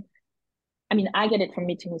from. I mean, I get it from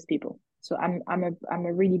meeting with people. So I'm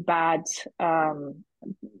a really bad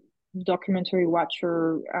documentary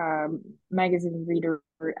watcher, magazine reader.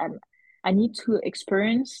 I need to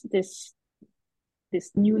experience this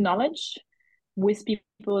new knowledge with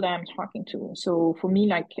people that I'm talking to. So for me,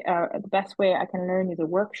 like the best way I can learn is a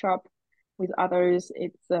workshop with others.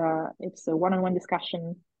 It's a one-on-one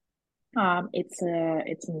discussion. It's an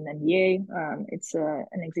MBA. It's an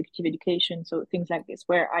executive education. So things like this,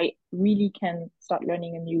 where I really can start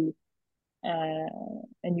learning a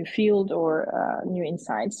new field or new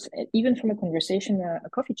insights, even from a conversation, a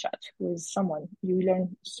coffee chat with someone. You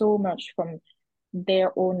learn so much from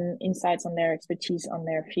their own insights on their expertise on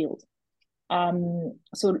their field.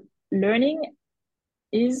 So learning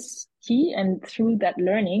is key, and through that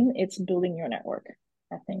learning, it's building your network,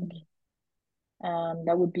 I think.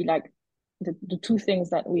 That would be like the two things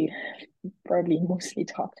that we probably mostly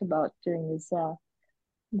talked about during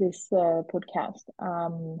this podcast.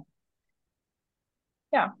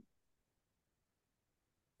 Yeah.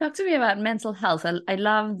 Talk to me about mental health. I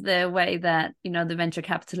love the way that, the venture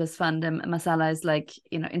capitalist fund and Masala is like,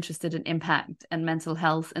 interested in impact and mental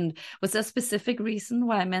health. And was there a specific reason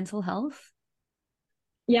why mental health?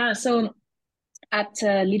 Yeah. So At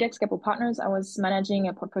Leadex Capital Partners, I was managing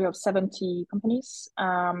a portfolio of 70 companies,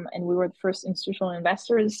 and we were the first institutional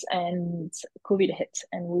investors, and COVID hit,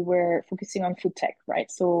 and we were focusing on food tech,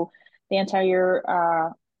 right? So the entire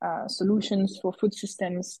solutions for food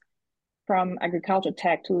systems, from agriculture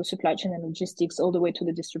tech to supply chain and logistics, all the way to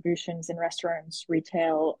the distributions in restaurants,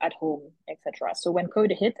 retail, at home, etc. So when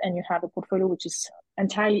COVID hit and you have a portfolio which is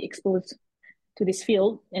entirely exposed to this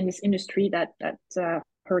field and this industry, that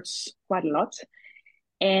hurts quite a lot.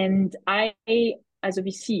 And I, as a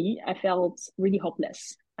VC, I felt really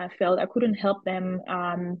hopeless. I felt I couldn't help them.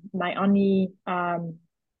 My only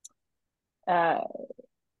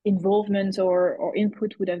involvement or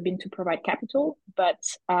input would have been to provide capital, but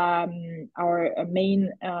our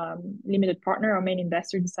main limited partner, our main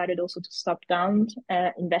investor, decided also to stop down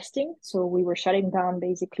investing. So we were shutting down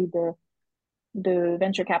basically the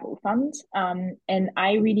venture capital fund. And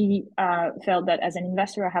I really felt that as an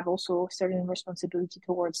investor, I have also certain responsibility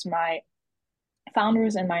towards my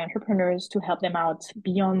founders and my entrepreneurs to help them out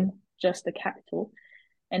beyond just the capital.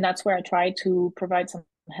 And that's where I try to provide some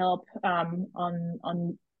help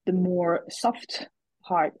on the more soft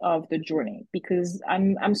part of the journey, because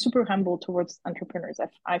I'm super humble towards entrepreneurs.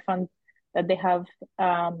 I find that they have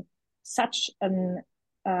such an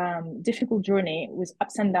difficult journey with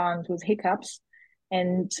ups and downs, with hiccups,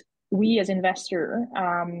 and we as investor,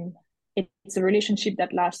 it's a relationship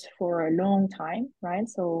that lasts for a long time, right?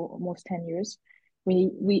 So almost 10 years.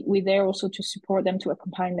 We're there also to support them, to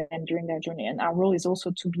accompany them during their journey, and our role is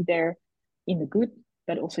also to be there in the good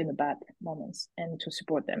but also in the bad moments, and to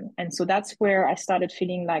support them. And so that's where I started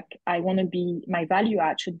feeling like I want to be, my value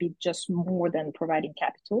add should be just more than providing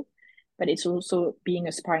capital, but it's also being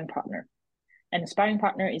a sparring partner. And a sparring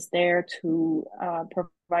partner is there to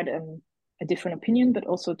provide a different opinion, but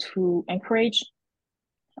also to encourage,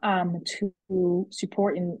 to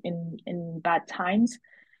support in bad times,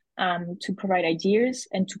 to provide ideas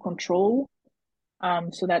and to control,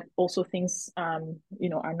 so that also things,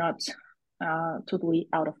 are not totally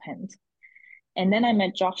out of hand. And then I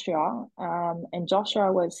met Joshua, and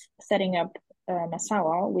Joshua was setting up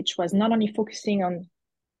Massawa, which was not only focusing on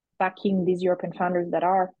backing these European founders that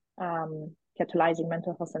are catalyzing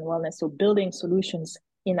mental health and wellness, so building solutions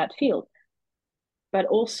in that field, but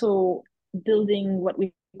also building what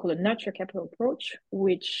we call a nurture capital approach,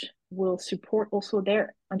 which will support also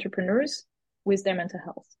their entrepreneurs with their mental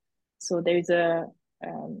health. So there's a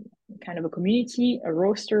kind of a community, a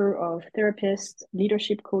roster of therapists,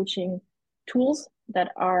 leadership coaching tools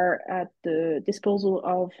that are at the disposal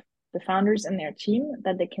of the founders and their team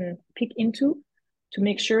that they can pick into to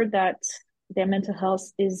make sure that their mental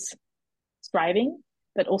health is thriving,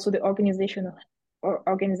 but also the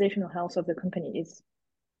organizational health of the company is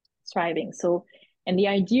thriving. So, and the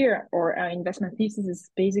idea or our investment thesis is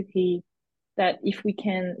basically that if we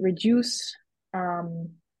can reduce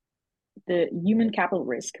the human capital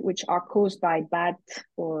risk, which are caused by bad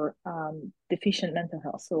or deficient mental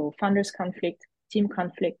health. So founders conflict, team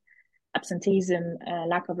conflict, absenteeism,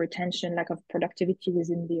 lack of retention, lack of productivity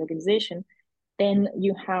within the organization, then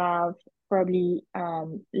you have probably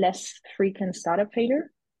less frequent startup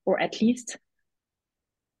failure, or at least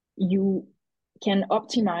you can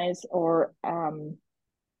optimize or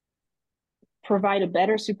provide a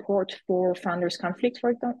better support for founders conflict,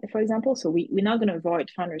 for example. So we're not going to avoid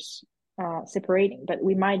founders separating, but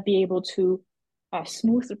we might be able to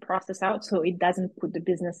smooth the process out so it doesn't put the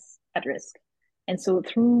business at risk. And so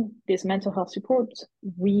through this mental health support,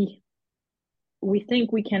 we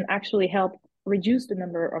think we can actually help reduce the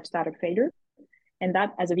number of startup failure, and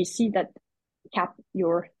that as a VC, that cap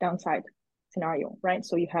your downside scenario, right?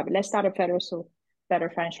 So you have less startup failure, so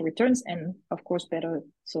better financial returns, and of course better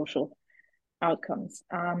social outcomes.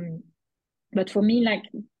 But for me, like,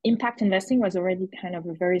 impact investing was already kind of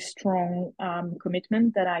a very strong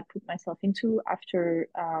commitment that I put myself into after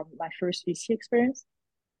my first VC experience.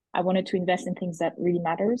 I wanted to invest in things that really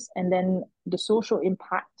matters. And then the social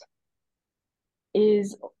impact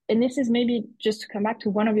is, and this is maybe just to come back to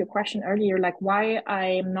one of your questions earlier, like why I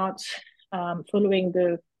am not following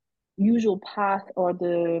the usual path or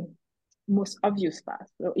the most obvious path.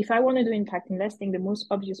 So if I want to do impact investing, the most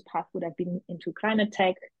obvious path would have been into climate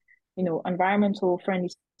tech, environmental friendly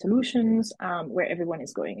solutions, where everyone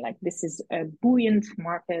is going. Like, this is a buoyant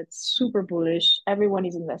market, super bullish. Everyone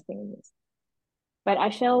is investing in this. But I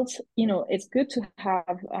felt, it's good to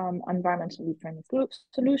have environmentally friendly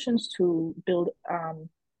solutions to build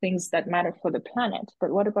things that matter for the planet. But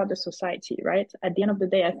what about the society, right? At the end of the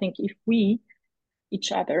day, I think if we,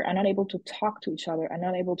 each other, are not able to talk to each other, are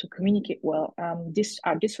not able to communicate well,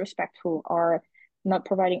 are disrespectful, are not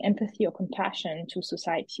providing empathy or compassion to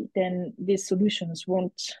society, then these solutions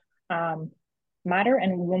won't matter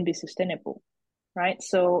and won't be sustainable, right?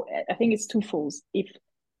 So I think it's twofold. If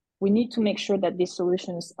we need to make sure that these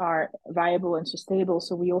solutions are viable and sustainable,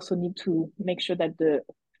 so we also need to make sure that the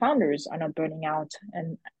founders are not burning out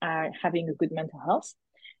and are having a good mental health.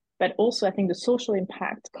 But also, I think the social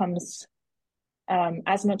impact comes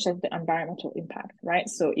as much as the environmental impact, right?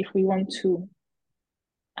 So if we want to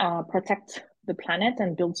protect the planet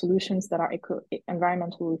and build solutions that are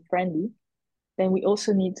environmentally friendly, then we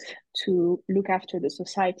also need to look after the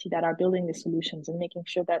society that are building the solutions and making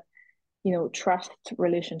sure that, you know, trust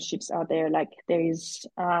relationships are there. Like there is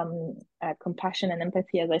compassion and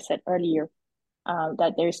empathy, as I said earlier,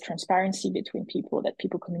 that there is transparency between people, that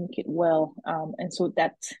people communicate well, and so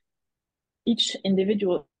that each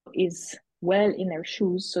individual is well in their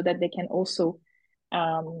shoes so that they can also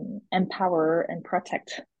empower and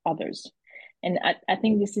protect others. And I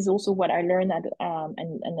think this is also what I learned at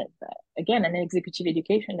and again an executive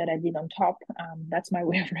education that I did on top. That's my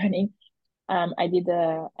way of learning. I did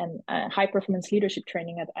a high performance leadership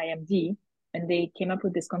training at IMD, and they came up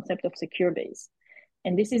with this concept of secure base.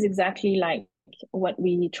 And this is exactly like what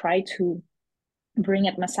we try to bring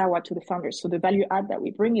at Masawa to the founders. So the value add that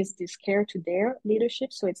we bring is this care to their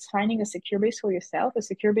leadership. So it's finding a secure base for yourself. A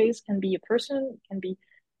secure base can be a person, it can be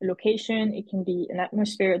a location, it can be an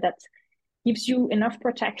atmosphere that gives you enough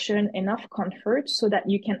protection, enough comfort so that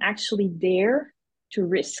you can actually dare to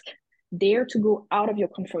risk, dare to go out of your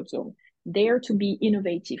comfort zone, dare to be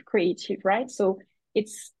innovative, creative, right? So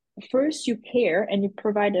it's first you care and you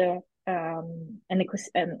provide a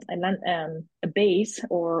base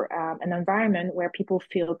or an environment where people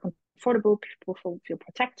feel comfortable, people feel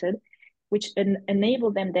protected, which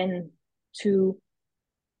enable them then to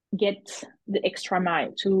get the extra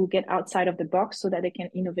mile, to get outside of the box so that they can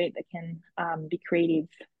innovate, they can be creative,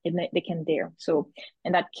 and they can dare. So,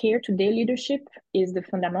 and that care to their leadership is the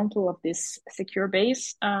fundamental of this secure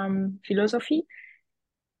base philosophy,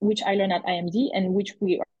 which I learned at IMD and which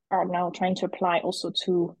we are now trying to apply also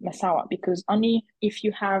to Masawa, because only if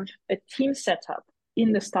you have a team set up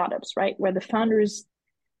in the startups, right, where the founders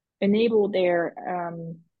enable their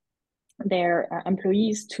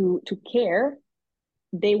employees to care,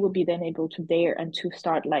 they will be then able to dare and to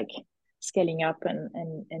start like scaling up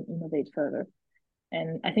and innovate further.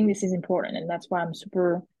 And I think this is important, and that's why I'm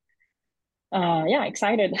super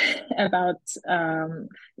excited about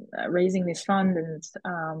raising this fund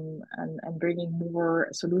and bringing more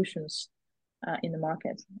solutions in the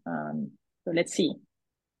market. So let's see.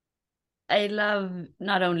 I love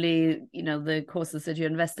not only, you know, the courses that you're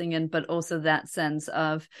investing in, but also that sense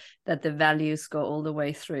of that the values go all the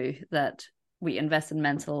way through, that we invest in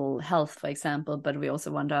mental health, for example, but we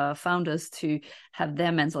also want our founders to have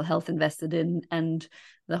their mental health invested in. And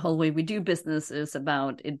the whole way we do business is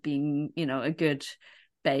about it being, you know, a good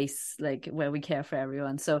base, like where we care for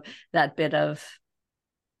everyone. So that bit of,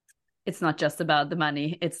 it's not just about the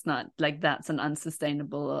money. It's not like that's an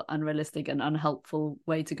unsustainable, unrealistic and unhelpful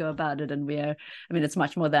way to go about it. And it's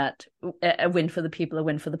much more that a win for the people, a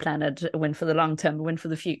win for the planet, a win for the long term, a win for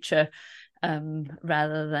the future,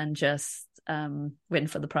 rather than just win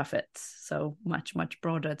for the profits. So much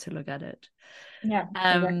broader to look at it. Yeah,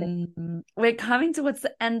 exactly. We're coming towards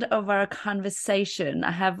the end of our conversation.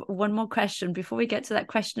 I have one more question. Before we get to that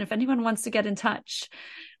question, if anyone wants to get in touch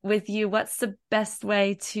with you, what's the best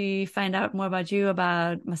way to find out more about you,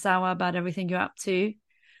 about Masawa, about everything you're up to?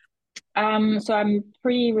 So I'm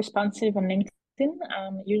pretty responsive on LinkedIn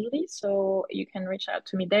usually, so you can reach out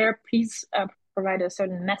to me there. Please provide a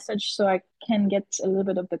certain message so I can get a little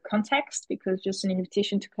bit of the context, because just an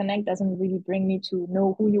invitation to connect doesn't really bring me to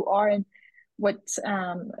know who you are and what's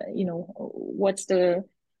the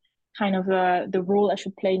kind of the role I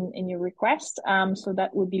should play in your request. So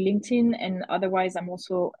that would be LinkedIn, and otherwise I'm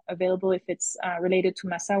also available if it's related to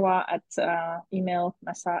Masawa at email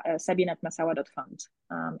sabine@masawa.fund.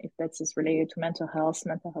 If that's related to mental health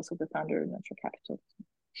of the founder, venture capital.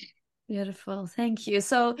 Beautiful, thank you.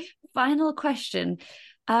 So, final question: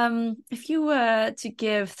 if you were to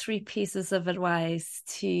give 3 pieces of advice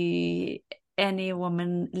to any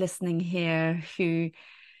woman listening here who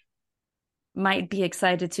might be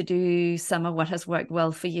excited to do some of what has worked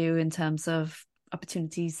well for you in terms of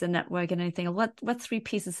opportunities and network and anything, what 3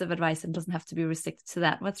 pieces of advice, and doesn't have to be restricted to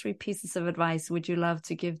that, what 3 pieces of advice would you love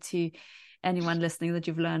to give to anyone listening that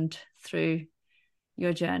you've learned through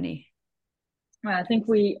your journey? Well, I think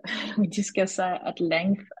we discuss at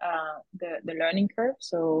length the learning curve.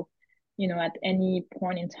 So, you know, at any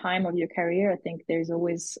point in time of your career, I think there's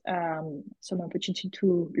always some opportunity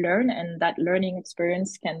to learn, and that learning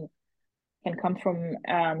experience can can come from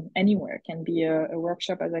anywhere. It can be a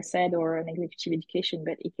workshop, as I said, or an executive education,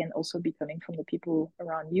 but it can also be coming from the people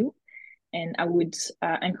around you. And I would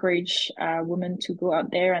encourage women to go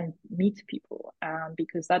out there and meet people,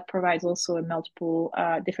 because that provides also a multiple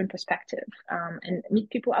different perspective, and meet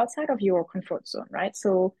people outside of your comfort zone, right?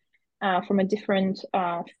 So from a different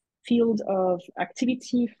field of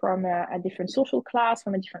activity, from a different social class,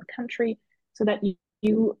 from a different country, so that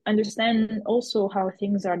you understand also how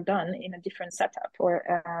things are done in a different setup, or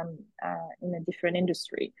in a different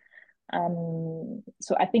industry.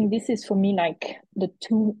 So I think this is for me like the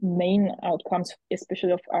two main outcomes,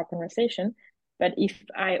 especially of our conversation. But if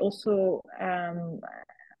I also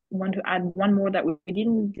want to add one more that we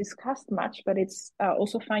didn't discuss much, but it's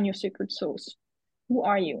also find your secret sauce. Who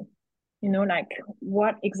are you? You know, like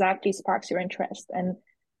what exactly sparks your interest, and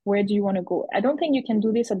where do you want to go? I don't think you can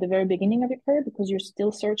do this at the very beginning of your career, because you're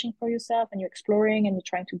still searching for yourself and you're exploring and you're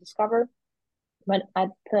trying to discover. But at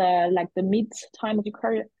like the mid time of your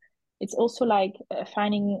career, it's also like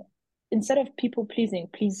finding, instead of people pleasing,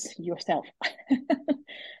 please yourself.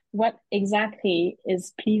 What exactly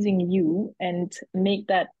is pleasing you, and make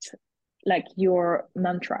that like your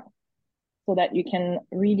mantra, so that you can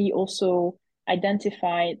really also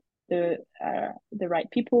identify the right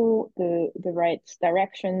people, the right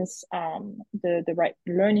directions, the right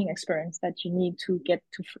learning experience that you need to get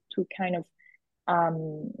to kind of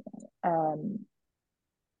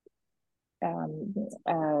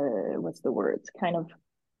what's the word? Kind of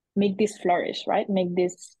make this flourish, right? Make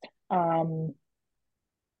this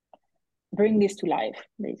bring this to life,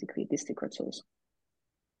 basically, this secret sauce.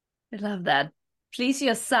 I love that. Please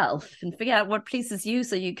yourself and figure out what pleases you,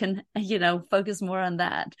 so you can, focus more on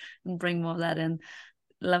that and bring more of that in.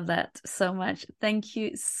 Love that so much. Thank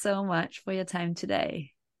you so much for your time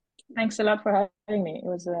today. Thanks a lot for having me. It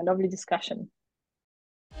was a lovely discussion.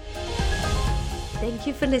 Thank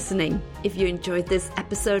you for listening. If you enjoyed this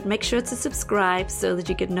episode, make sure to subscribe so that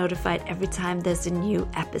you get notified every time there's a new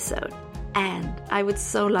episode. And I would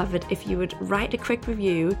so love it if you would write a quick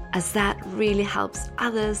review, as that really helps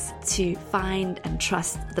others to find and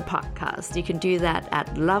trust the podcast. You can do that at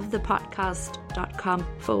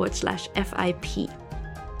lovethepodcast.com/FIP.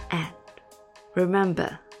 And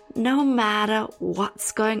remember, no matter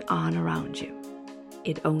what's going on around you,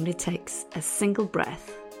 it only takes a single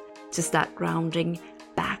breath to start grounding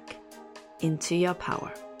back into your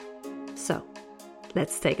power. So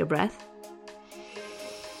let's take a breath.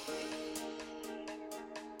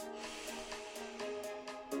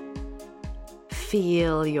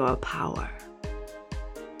 Feel your power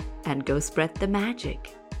and go spread the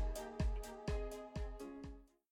magic.